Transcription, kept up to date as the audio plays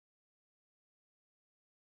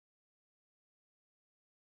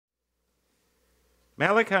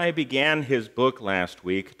Malachi began his book last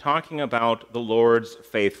week talking about the Lord's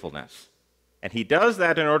faithfulness. And he does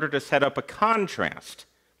that in order to set up a contrast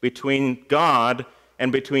between God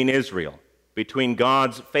and between Israel, between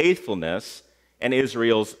God's faithfulness and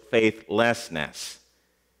Israel's faithlessness.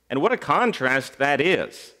 And what a contrast that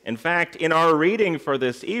is. In fact, in our reading for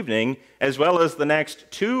this evening, as well as the next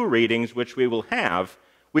two readings which we will have,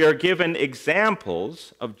 we are given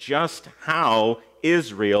examples of just how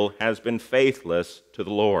Israel has been faithless to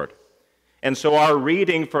the Lord. And so our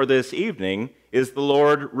reading for this evening is the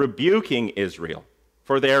Lord rebuking Israel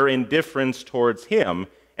for their indifference towards him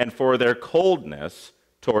and for their coldness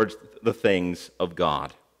towards the things of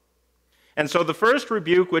God. And so the first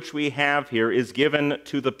rebuke which we have here is given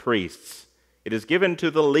to the priests. It is given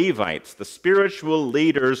to the Levites, the spiritual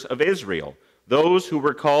leaders of Israel, those who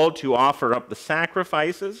were called to offer up the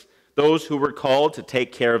sacrifices, those who were called to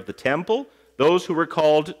take care of the temple, those who were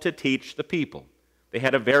called to teach the people. They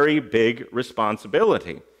had a very big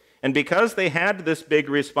responsibility. And because they had this big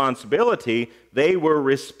responsibility, they were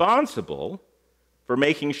responsible for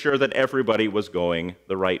making sure that everybody was going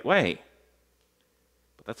the right way.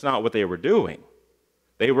 But that's not what they were doing.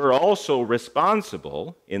 They were also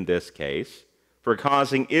responsible, in this case, for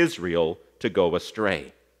causing Israel to go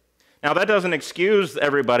astray. Now, that doesn't excuse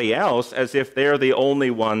everybody else as if they're the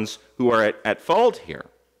only ones who are at fault here.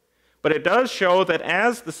 But it does show that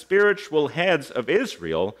as the spiritual heads of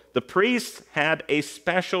Israel, the priests had a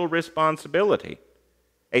special responsibility,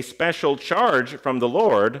 a special charge from the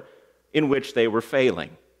Lord in which they were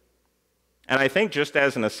failing. And I think just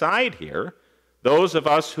as an aside here, those of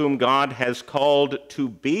us whom God has called to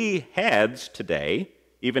be heads today,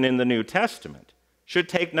 even in the New Testament, should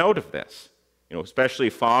take note of this, especially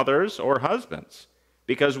fathers or husbands,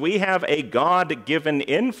 because we have a God-given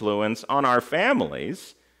influence on our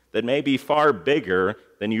families that may be far bigger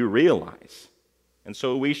than you realize. And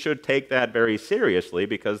so we should take that very seriously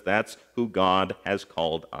because that's who God has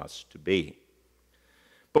called us to be.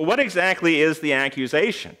 But what exactly is the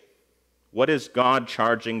accusation? What is God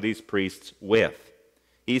charging these priests with?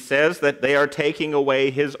 He says that they are taking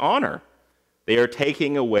away his honor. They are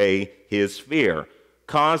taking away his fear,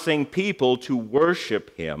 causing people to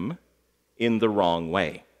worship him in the wrong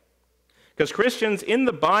way. Because Christians, in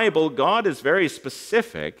the Bible, God is very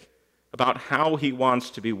specific about how he wants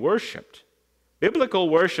to be worshiped. Biblical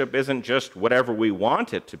worship isn't just whatever we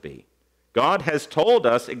want it to be. God has told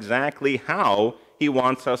us exactly how he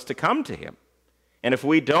wants us to come to him. And if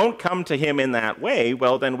we don't come to him in that way,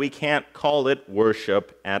 well, then we can't call it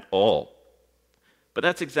worship at all. But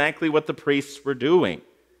that's exactly what the priests were doing.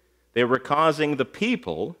 They were causing the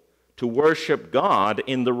people to worship God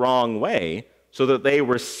in the wrong way so that they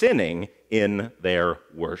were sinning in their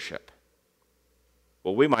worship.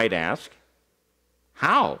 Well, we might ask,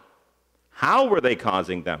 how? How were they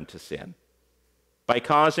causing them to sin? By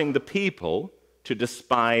causing the people to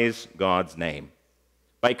despise God's name,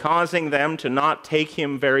 by causing them to not take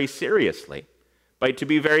him very seriously, to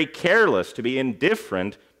be very careless, to be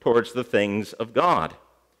indifferent towards the things of God.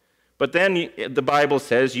 But then the Bible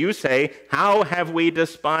says, you say, how have we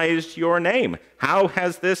despised your name? How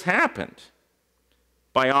has this happened?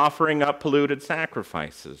 By offering up polluted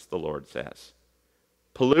sacrifices, the Lord says.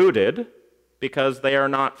 Polluted because they are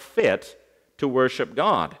not fit to worship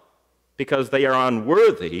God, because they are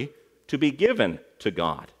unworthy to be given to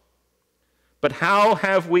God. But how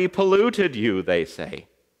have we polluted you, they say?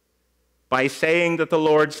 By saying that the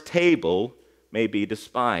Lord's table may be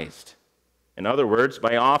despised. In other words,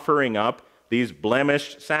 by offering up these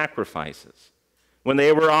blemished sacrifices. When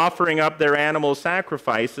they were offering up their animal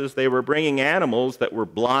sacrifices, they were bringing animals that were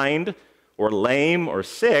blind or lame or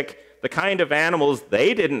sick, the kind of animals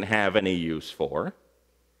they didn't have any use for.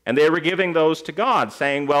 And they were giving those to God,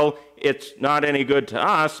 saying, well, it's not any good to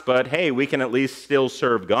us, but hey, we can at least still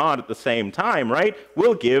serve God at the same time, right?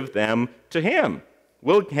 We'll give them to him.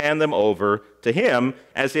 We'll hand them over to him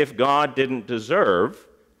as if God didn't deserve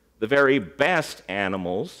the very best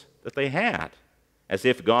animals that they had, as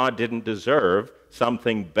if God didn't deserve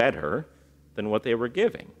something better than what they were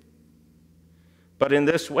giving. But in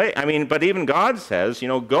this way, but even God says,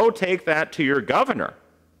 go take that to your governor.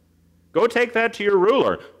 Go take that to your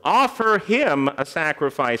ruler. Offer him a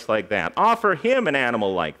sacrifice like that. Offer him an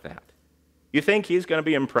animal like that. You think he's going to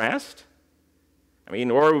be impressed?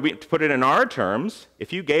 Or to put it in our terms,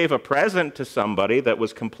 if you gave a present to somebody that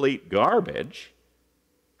was complete garbage,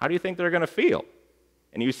 how do you think they're going to feel?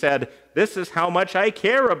 And you said, this is how much I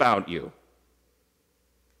care about you.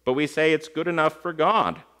 But we say it's good enough for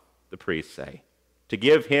God, the priests say, to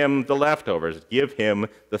give him the leftovers, give him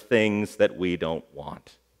the things that we don't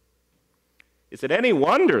want. Is it any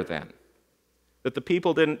wonder, then, that the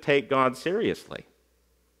people didn't take God seriously?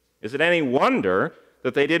 Is it any wonder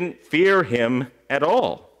that they didn't fear him at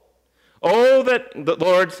all? Oh, that the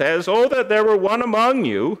Lord says, oh, that there were one among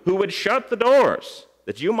you who would shut the doors,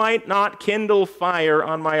 that you might not kindle fire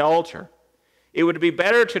on my altar. It would be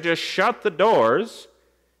better to just shut the doors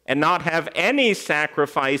and not have any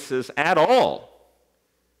sacrifices at all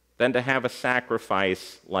than to have a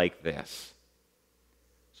sacrifice like this.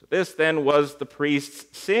 So this then was the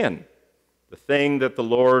priest's sin, the thing that the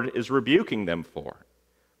Lord is rebuking them for,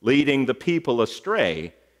 leading the people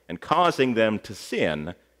astray and causing them to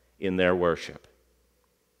sin in their worship.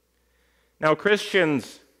 Now,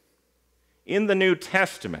 Christians, in the New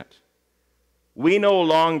Testament, we no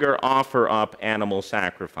longer offer up animal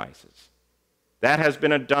sacrifices. That has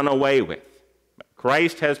been done away with.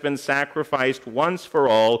 Christ has been sacrificed once for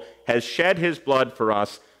all, has shed his blood for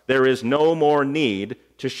us. There is no more need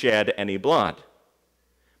to shed any blood.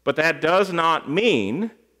 But that does not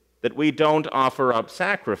mean that we don't offer up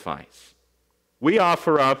sacrifice. We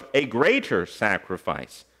offer up a greater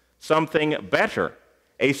sacrifice, something better,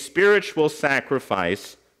 a spiritual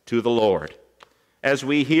sacrifice to the Lord. As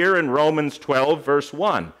we hear in Romans 12, verse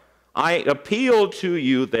 1, I appeal to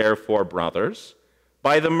you, therefore, brothers,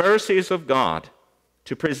 by the mercies of God,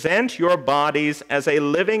 to present your bodies as a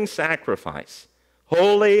living sacrifice,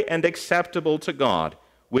 holy and acceptable to God,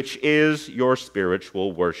 which is your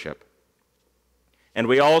spiritual worship. And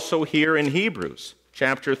we also hear in Hebrews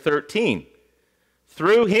chapter 13,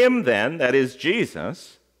 through him then, that is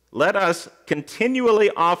Jesus, let us continually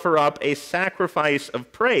offer up a sacrifice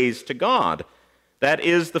of praise to God, that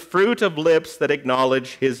is the fruit of lips that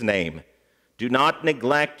acknowledge his name. Do not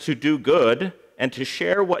neglect to do good and to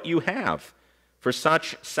share what you have, for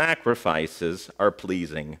such sacrifices are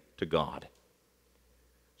pleasing to God.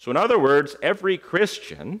 So in other words, every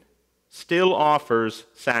Christian still offers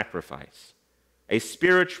sacrifice, a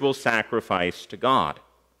spiritual sacrifice to God,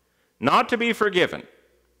 not to be forgiven.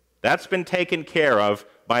 That's been taken care of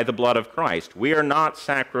by the blood of Christ. We are not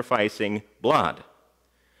sacrificing blood.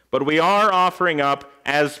 But we are offering up,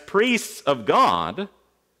 as priests of God,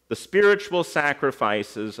 the spiritual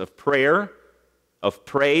sacrifices of prayer, of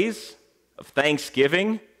praise, of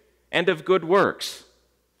thanksgiving, and of good works,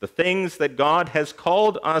 the things that God has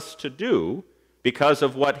called us to do because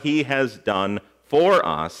of what he has done for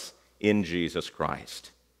us in Jesus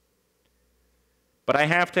Christ. But I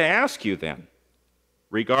have to ask you then,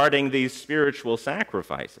 regarding these spiritual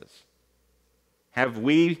sacrifices, have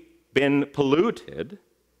we been polluted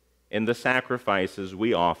in the sacrifices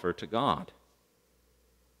we offer to God?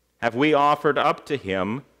 Have we offered up to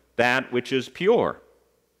him that which is pure,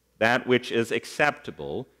 that which is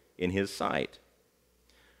acceptable in his sight?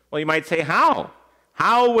 Well, you might say, how?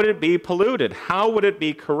 How would it be polluted? How would it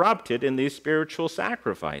be corrupted in these spiritual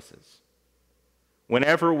sacrifices?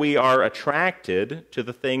 Whenever we are attracted to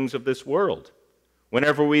the things of this world,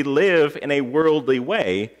 whenever we live in a worldly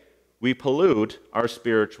way, we pollute our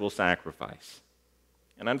spiritual sacrifice.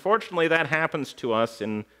 And unfortunately, that happens to us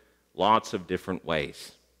in lots of different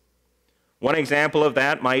ways. One example of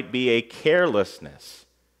that might be a carelessness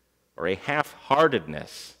or a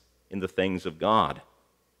half-heartedness in the things of God.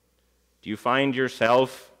 Do you find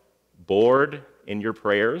yourself bored in your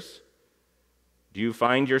prayers? Do you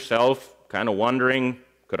find yourself kind of wondering,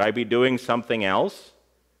 could I be doing something else?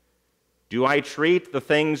 Do I treat the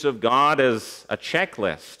things of God as a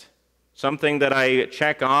checklist, something that I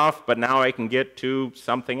check off, but now I can get to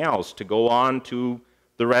something else, to go on to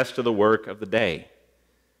the rest of the work of the day?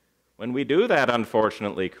 When we do that,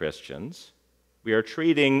 unfortunately, Christians, we are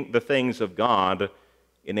treating the things of God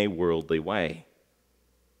in a worldly way.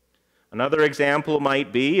 Another example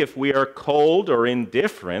might be if we are cold or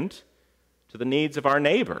indifferent to the needs of our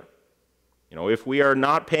neighbor. If we are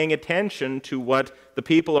not paying attention to what the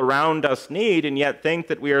people around us need and yet think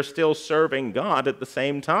that we are still serving God at the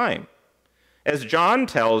same time. As John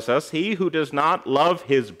tells us, he who does not love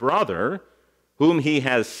his brother, whom he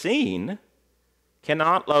has seen,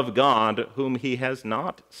 cannot love God, whom he has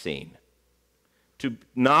not seen. To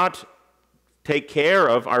not take care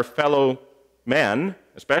of our fellow men,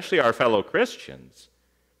 especially our fellow Christians,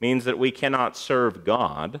 means that we cannot serve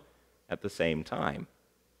God at the same time.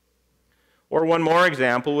 Or one more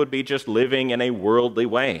example would be just living in a worldly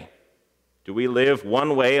way. Do we live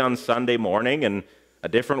one way on Sunday morning and a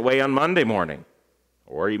different way on Monday morning?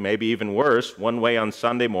 Or maybe even worse, one way on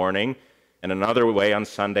Sunday morning and another way on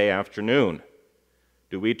Sunday afternoon?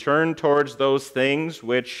 Do we turn towards those things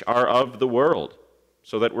which are of the world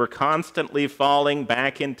so that we're constantly falling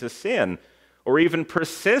back into sin or even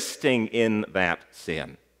persisting in that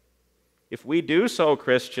sin? If we do so,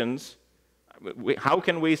 Christians, How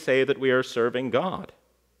can we say that we are serving God?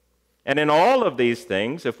 And in all of these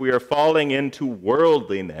things, if we are falling into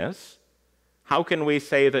worldliness, how can we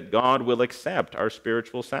say that God will accept our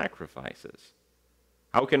spiritual sacrifices?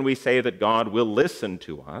 How can we say that God will listen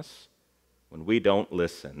to us when we don't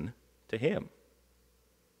listen to him?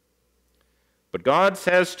 But God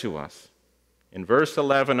says to us in verse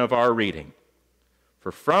 11 of our reading,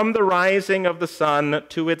 "For from the rising of the sun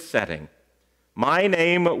to its setting, my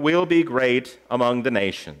name will be great among the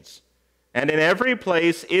nations, and in every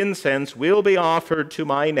place incense will be offered to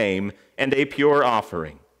my name, and a pure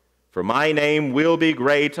offering. For my name will be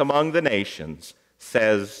great among the nations,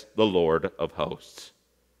 says the Lord of hosts."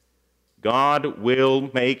 God will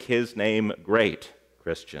make his name great,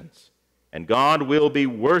 Christians, and God will be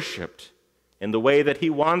worshiped in the way that he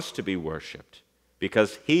wants to be worshiped,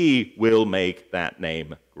 because he will make that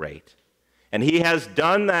name great. And he has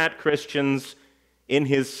done that, Christians, in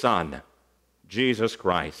his Son, Jesus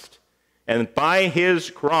Christ. And by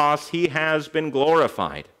his cross, he has been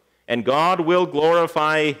glorified. And God will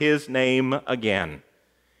glorify his name again.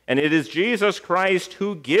 And it is Jesus Christ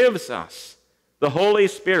who gives us the Holy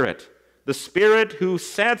Spirit, the Spirit who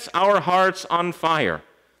sets our hearts on fire,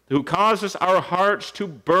 who causes our hearts to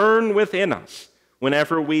burn within us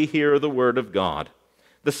whenever we hear the word of God.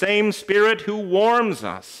 The same Spirit who warms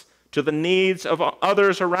us to the needs of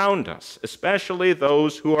others around us, especially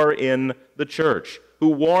those who are in the church, who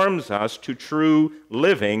warms us to true,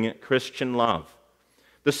 living Christian love.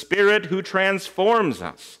 The Spirit who transforms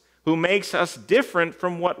us, who makes us different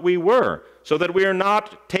from what we were, so that we are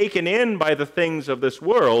not taken in by the things of this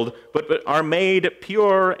world, but are made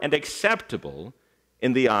pure and acceptable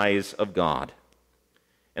in the eyes of God.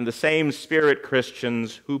 And the same Spirit,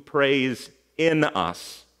 Christians, who prays in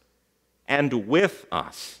us and with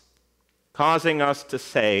us, causing us to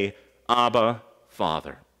say, "Abba,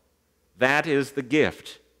 Father." That is the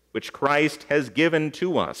gift which Christ has given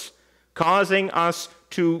to us, causing us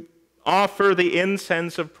to offer the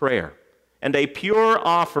incense of prayer and a pure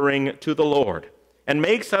offering to the Lord, and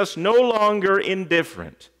makes us no longer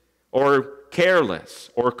indifferent or careless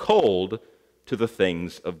or cold to the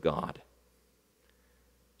things of God.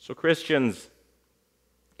 So, Christians,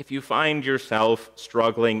 if you find yourself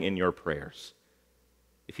struggling in your prayers,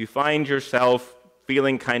 if you find yourself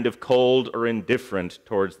feeling kind of cold or indifferent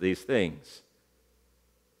towards these things,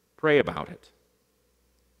 pray about it.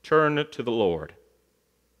 Turn to the Lord.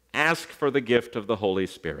 Ask for the gift of the Holy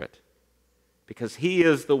Spirit, because he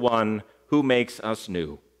is the one who makes us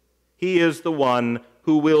new. He is the one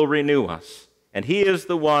who will renew us, and he is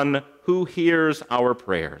the one who hears our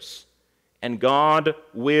prayers. And God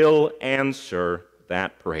will answer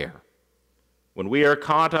that prayer. When we are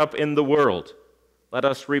caught up in the world, let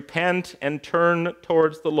us repent and turn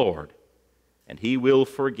towards the Lord, and he will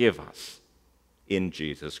forgive us in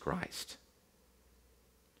Jesus Christ.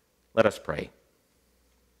 Let us pray.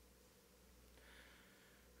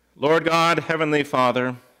 Lord God, Heavenly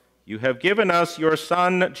Father, you have given us your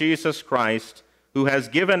Son, Jesus Christ, who has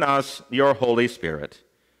given us your Holy Spirit.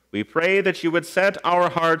 We pray that you would set our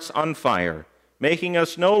hearts on fire, making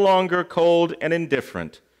us no longer cold and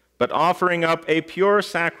indifferent, but offering up a pure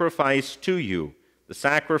sacrifice to you, the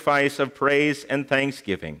sacrifice of praise and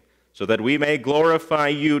thanksgiving, so that we may glorify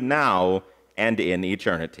you now and in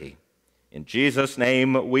eternity. In Jesus'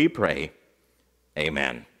 name we pray.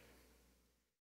 Amen.